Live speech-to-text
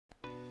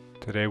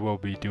Today we'll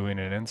be doing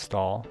an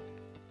install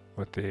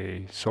with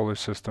a solar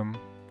system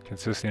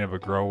consisting of a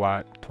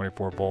Growatt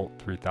 24 volt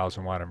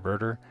 3000 watt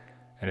inverter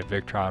and a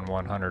Victron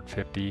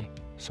 150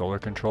 solar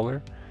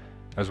controller,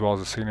 as well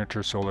as a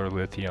Signature Solar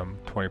Lithium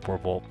 24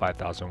 volt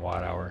 5000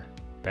 watt hour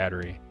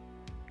battery.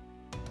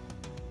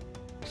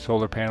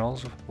 Solar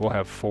panels will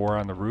have 4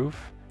 on the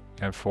roof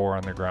and 4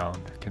 on the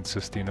ground,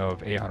 consisting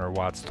of 800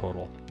 watts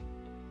total.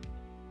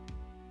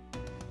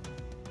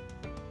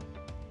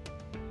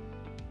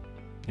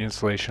 The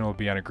installation will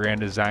be on a Grand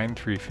Design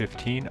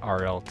 315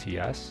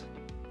 RLTS.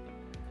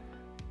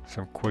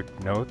 Some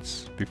quick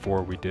notes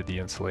before we did the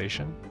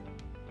installation.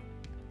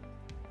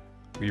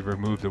 We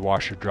removed the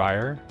washer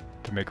dryer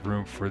to make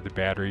room for the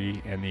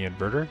battery and the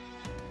inverter.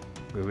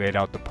 We laid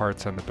out the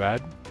parts on the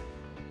bed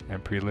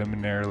and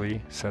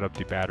preliminarily set up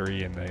the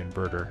battery and the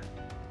inverter.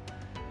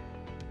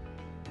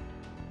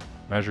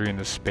 Measuring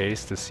the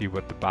space to see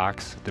what the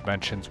box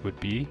dimensions would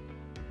be.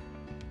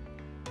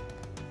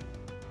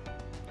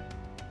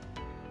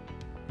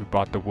 We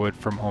bought the wood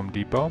from Home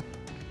Depot.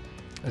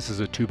 This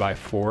is a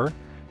 2x4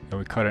 and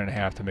we cut it in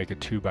half to make a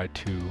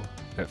 2x2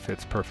 that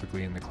fits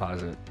perfectly in the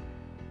closet.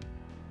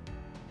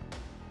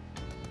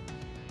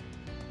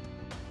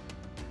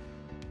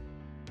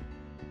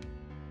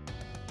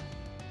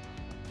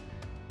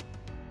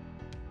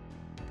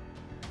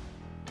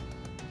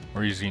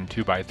 We're using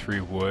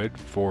 2x3 wood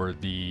for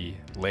the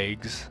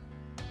legs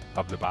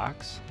of the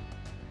box.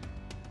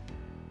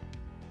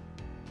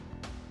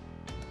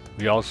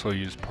 We also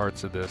use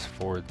parts of this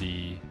for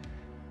the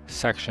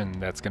section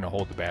that's going to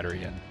hold the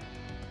battery in.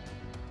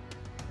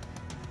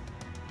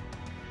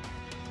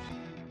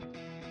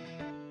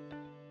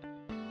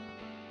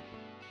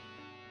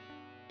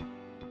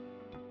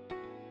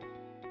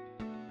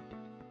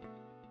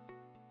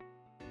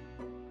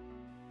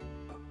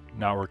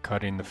 Now we're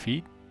cutting the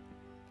feet.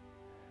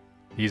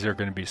 These are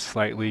going to be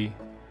slightly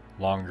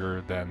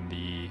longer than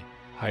the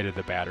height of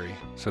the battery,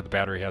 so the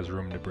battery has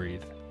room to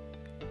breathe.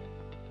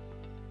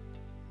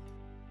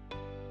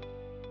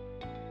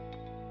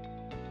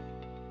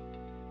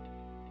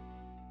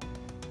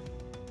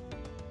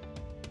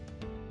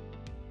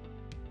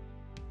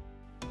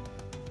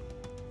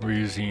 We're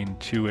using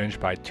 2"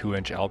 by 2"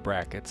 L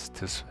brackets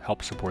to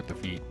help support the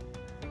feet.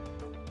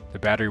 The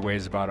battery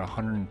weighs about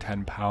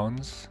 110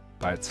 pounds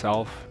by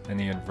itself, and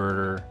the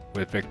inverter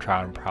with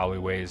Victron probably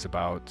weighs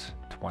about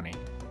 20.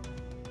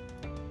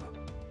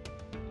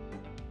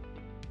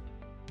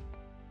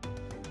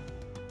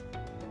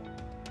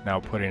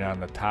 Now putting on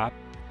the top,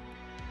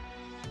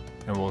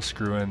 and we'll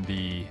screw in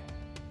the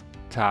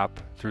top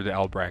through the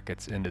L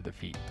brackets into the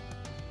feet.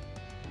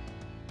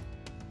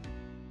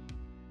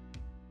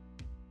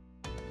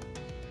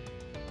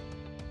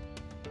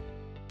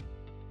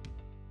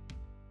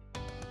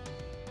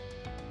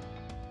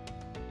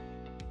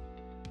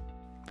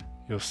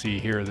 You'll see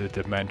here the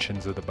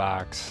dimensions of the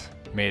box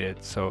made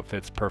it so it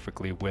fits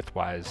perfectly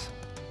widthwise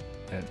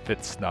and it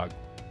fits snug.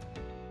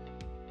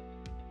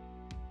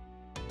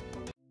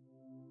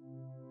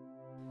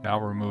 Now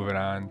we're moving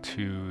on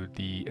to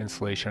the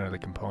installation of the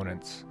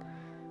components.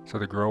 So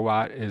the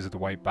Growatt is the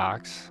white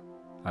box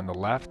on the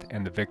left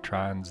and the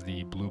Victron's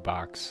the blue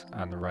box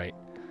on the right.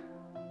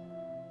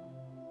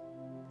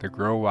 The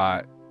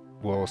Growatt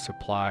will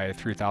supply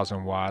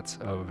 3000 watts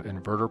of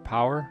inverter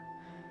power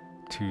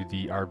to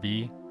the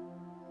RV,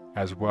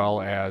 as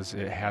well as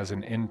it has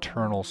an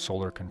internal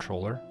solar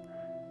controller,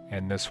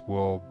 and this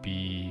will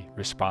be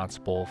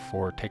responsible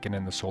for taking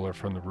in the solar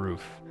from the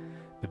roof.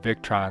 The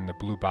Victron, the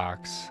blue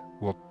box,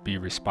 will be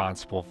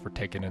responsible for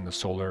taking in the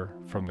solar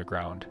from the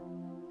ground.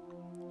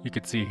 You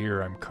can see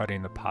here I'm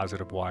cutting the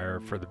positive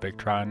wire for the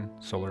Victron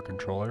solar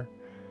controller.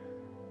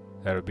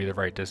 That would be the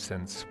right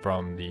distance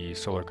from the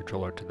solar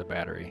controller to the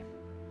battery.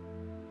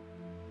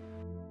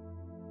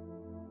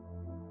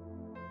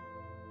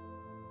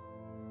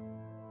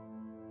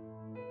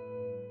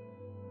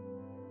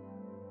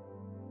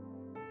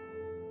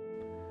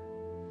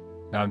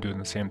 Now I'm doing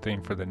the same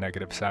thing for the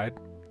negative side.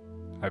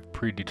 I've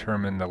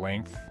predetermined the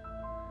length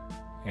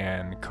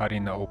and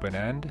cutting the open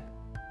end,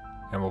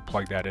 and we'll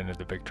plug that into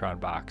the Victron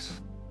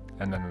box,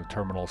 and then the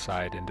terminal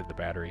side into the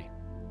battery.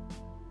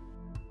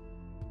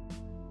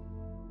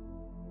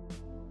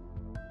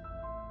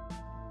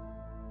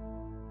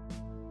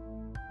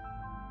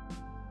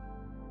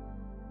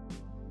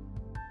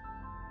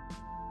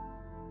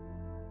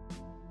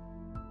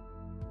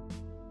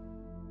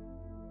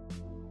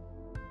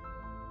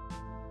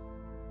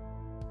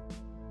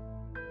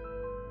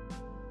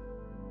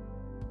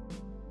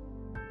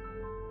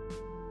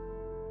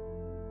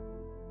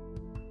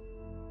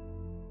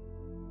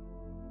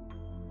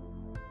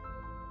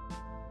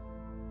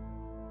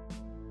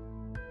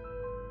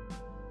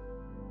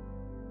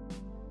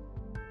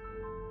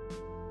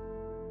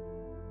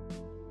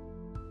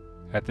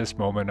 At this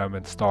moment, I'm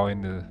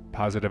installing the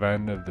positive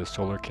end of the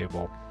solar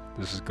cable.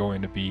 This is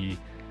going to be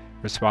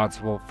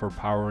responsible for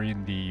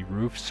powering the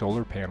roof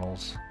solar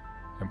panels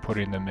and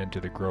putting them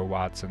into the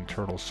Growatt's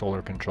internal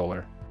solar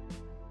controller.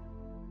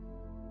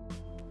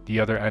 The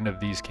other end of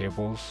these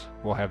cables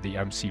will have the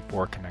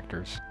MC4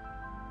 connectors.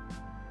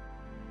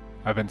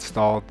 I've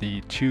installed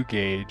the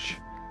 2-gauge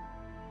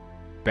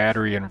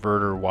battery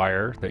inverter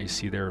wire that you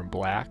see there in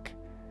black.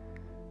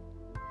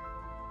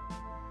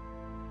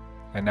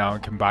 And now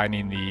I'm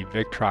combining the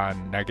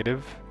Victron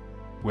negative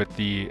with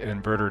the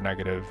inverter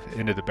negative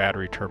into the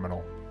battery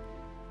terminal.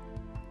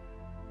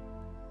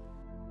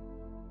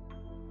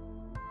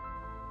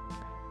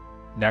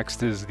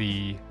 Next is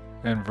the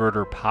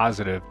inverter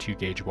positive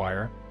 2-gauge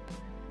wire,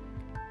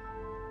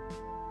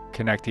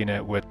 connecting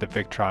it with the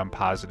Victron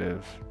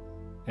positive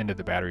into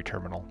the battery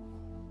terminal.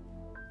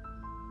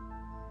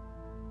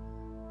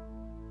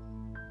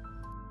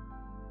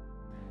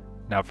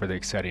 Now for the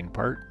exciting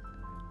part,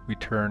 we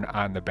turn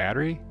on the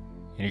battery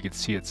and you can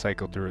see it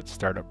cycle through its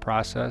startup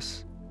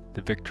process.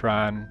 The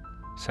Victron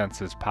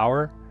senses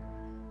power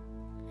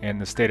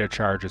and the state of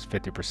charge is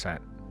 50%.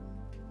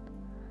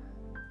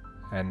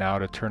 And now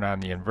to turn on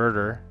the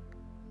inverter.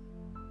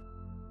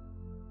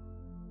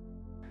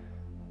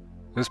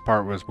 This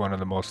part was one of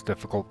the most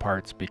difficult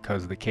parts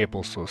because the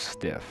cable's so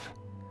stiff.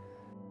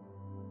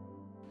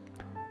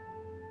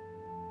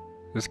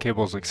 This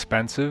cable is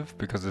expensive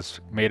because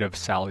it's made of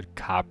solid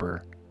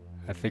copper.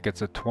 I think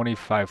it's a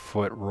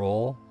 25-foot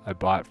roll I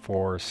bought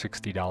for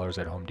 $60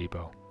 at Home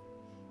Depot.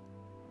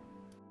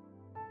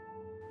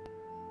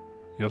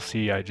 You'll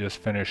see I just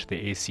finished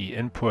the AC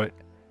input,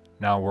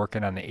 now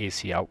working on the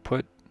AC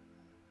output,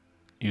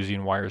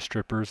 using wire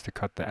strippers to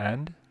cut the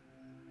end.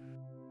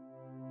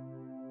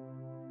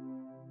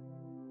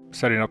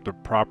 Setting up the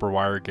proper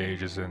wire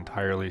gauge is an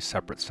entirely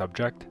separate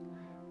subject,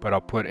 but I'll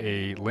put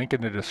a link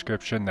in the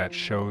description that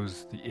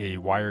shows a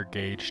wire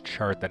gauge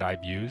chart that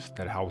I've used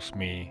that helps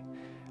me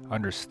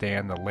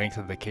understand the length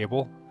of the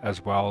cable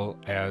as well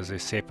as a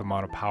safe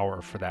amount of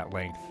power for that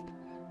length.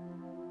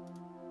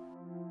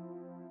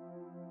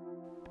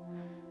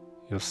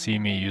 You'll see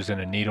me using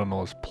a needle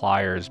nose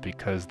pliers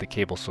because the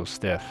cable's so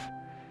stiff,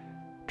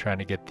 trying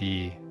to get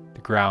the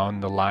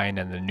ground, the line,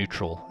 and the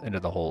neutral into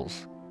the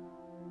holes.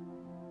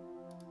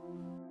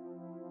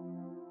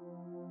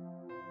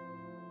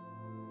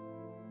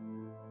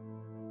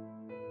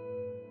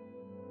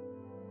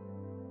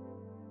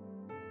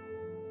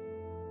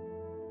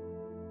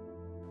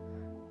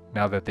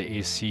 Now that the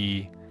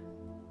AC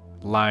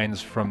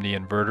lines from the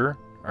inverter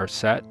are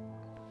set,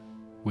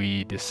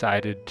 we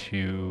decided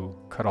to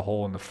cut a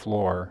hole in the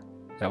floor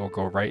that will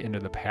go right into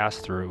the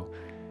pass-through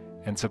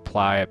and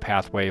supply a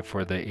pathway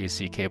for the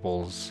AC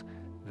cables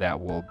that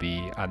will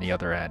be on the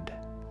other end.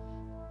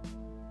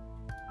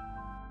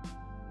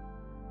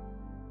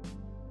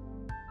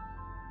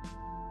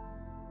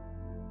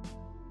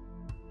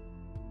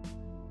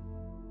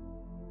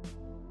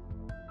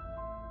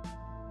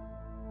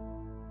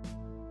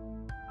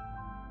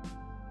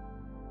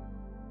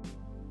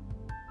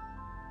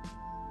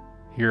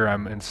 Here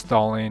I'm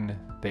installing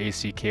the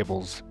AC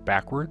cables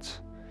backwards.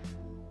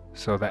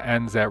 So the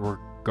ends that were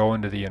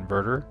going to the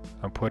inverter,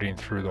 I'm putting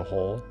through the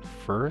hole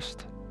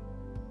first.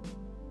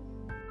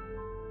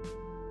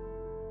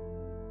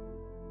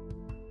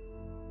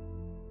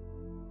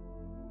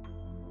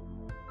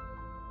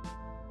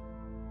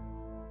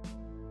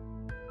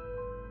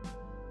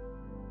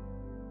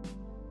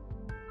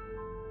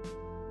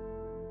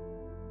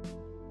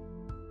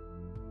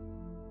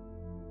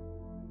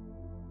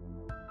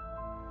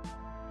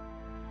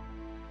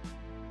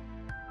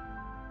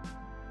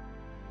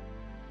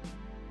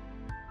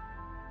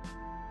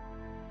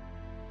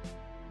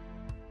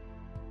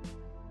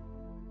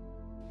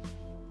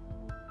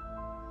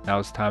 Now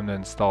it's time to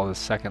install the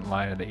second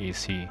line of the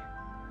AC.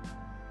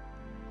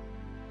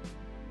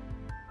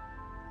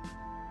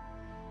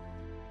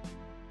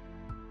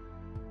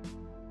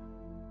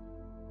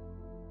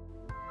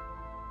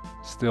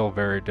 Still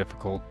very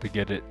difficult to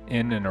get it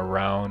in and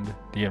around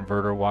the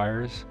inverter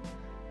wires.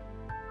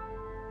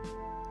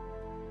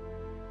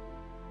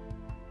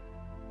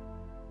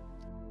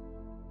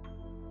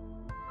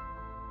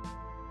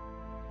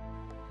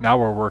 Now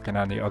we're working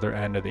on the other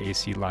end of the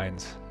AC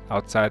lines,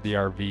 outside the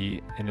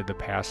RV into the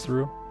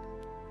pass-through.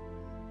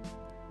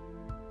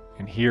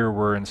 And here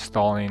we're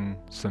installing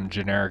some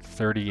generic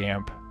 30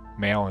 amp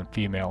male and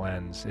female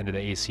ends into the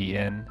AC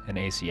in and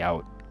AC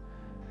out.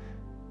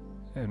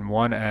 In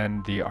one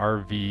end, the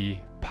RV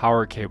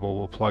power cable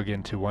will plug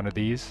into one of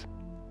these,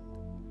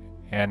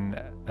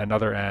 and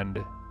another end,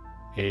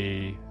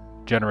 a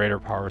generator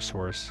power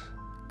source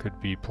could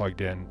be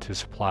plugged in to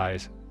supply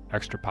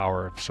extra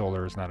power if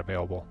solar is not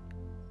available.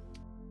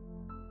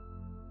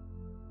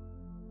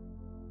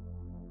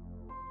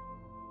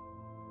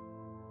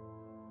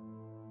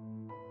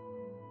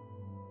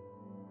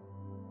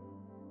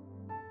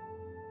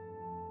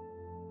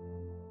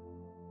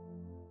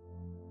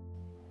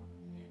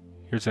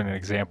 Here's an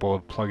example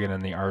of plugging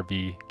in the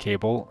RV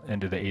cable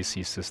into the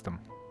AC system.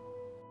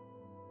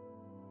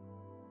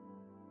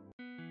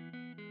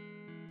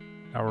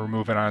 Now we're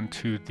moving on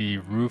to the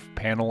roof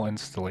panel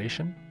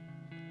installation.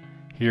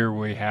 Here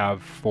we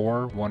have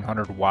 4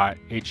 100-watt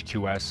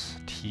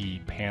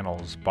HQST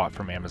panels bought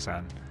from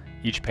Amazon.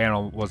 Each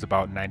panel was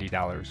about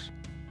 $90.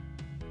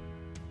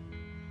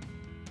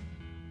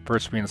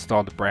 First we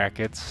installed the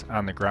brackets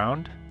on the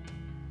ground.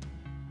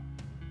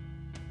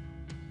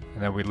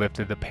 And then we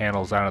lifted the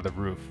panels onto the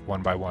roof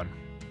one by one.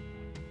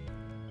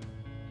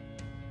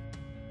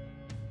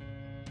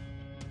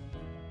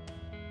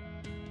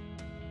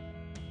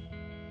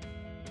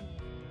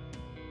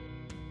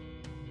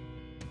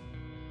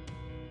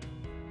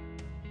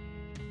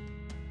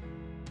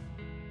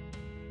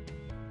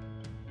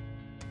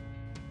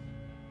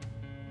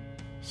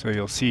 So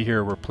you'll see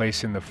here we're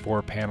placing the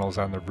 4 panels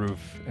on the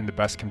roof in the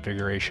best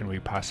configuration we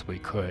possibly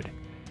could.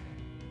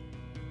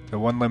 The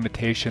one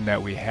limitation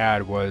that we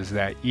had was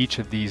that each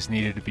of these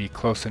needed to be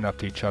close enough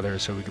to each other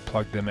so we could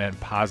plug them in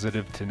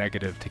positive to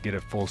negative to get a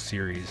full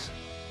series.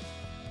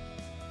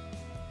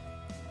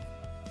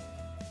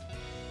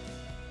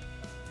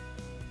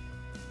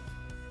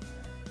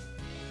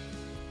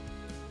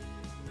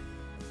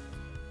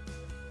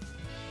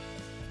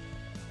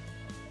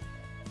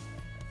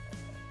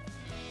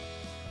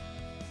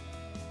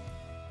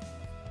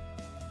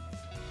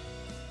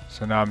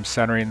 So now I'm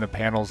centering the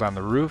panels on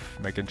the roof,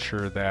 making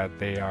sure that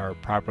they are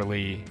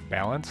properly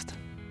balanced.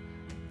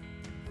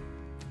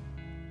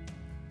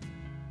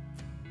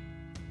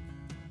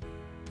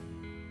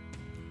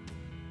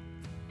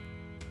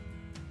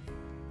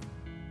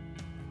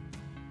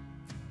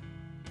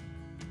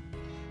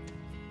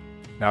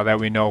 Now that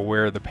we know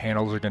where the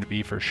panels are going to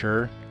be for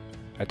sure,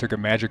 I took a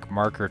magic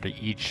marker to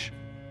each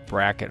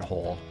bracket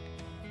hole.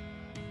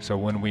 So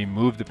when we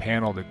move the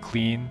panel to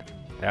clean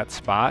that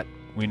spot,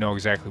 we know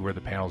exactly where the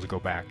panels go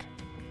back.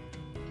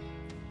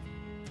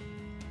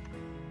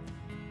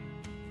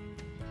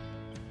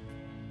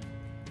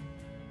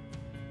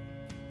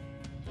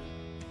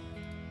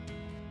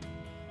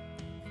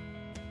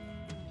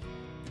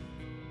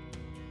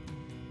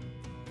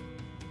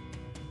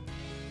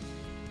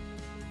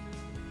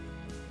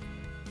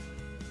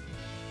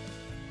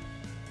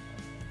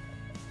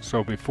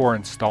 So before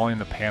installing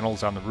the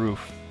panels on the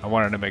roof, I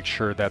wanted to make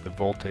sure that the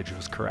voltage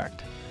was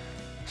correct.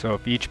 So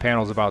if each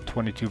panel is about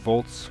 22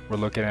 volts, we're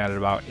looking at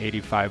about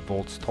 85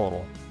 volts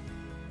total.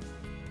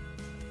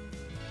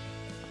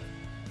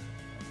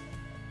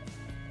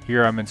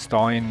 Here I'm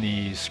installing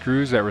the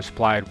screws that were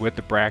supplied with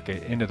the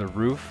bracket into the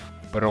roof,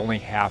 but only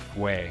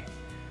halfway.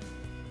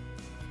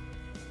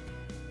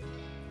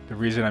 The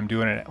reason I'm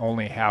doing it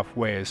only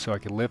halfway is so I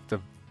can lift the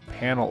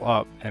panel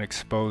up and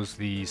expose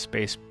the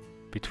space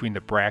between the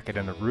bracket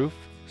and the roof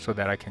so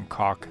that I can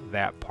caulk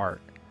that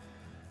part.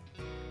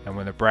 And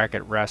when the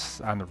bracket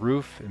rests on the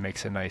roof, it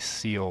makes a nice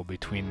seal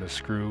between the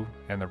screw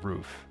and the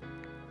roof.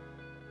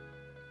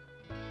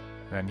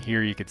 And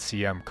here you can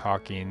see I'm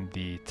caulking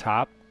the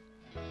top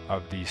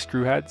of the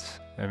screw heads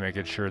and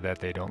making sure that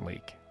they don't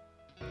leak.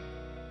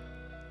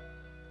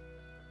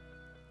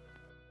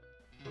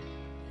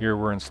 Here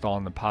we're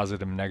installing the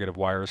positive and negative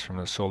wires from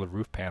the solar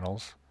roof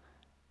panels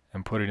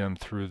and putting them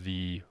through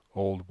the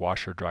old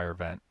washer dryer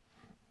vent.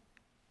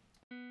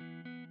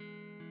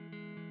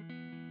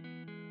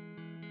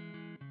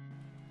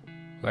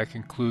 That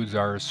concludes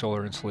our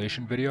solar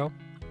installation video.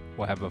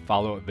 We'll have a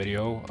follow-up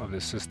video of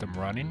the system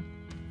running.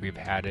 We've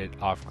had it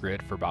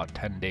off-grid for about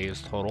 10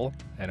 days total,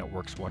 and it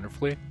works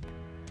wonderfully.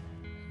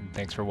 And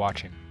thanks for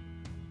watching.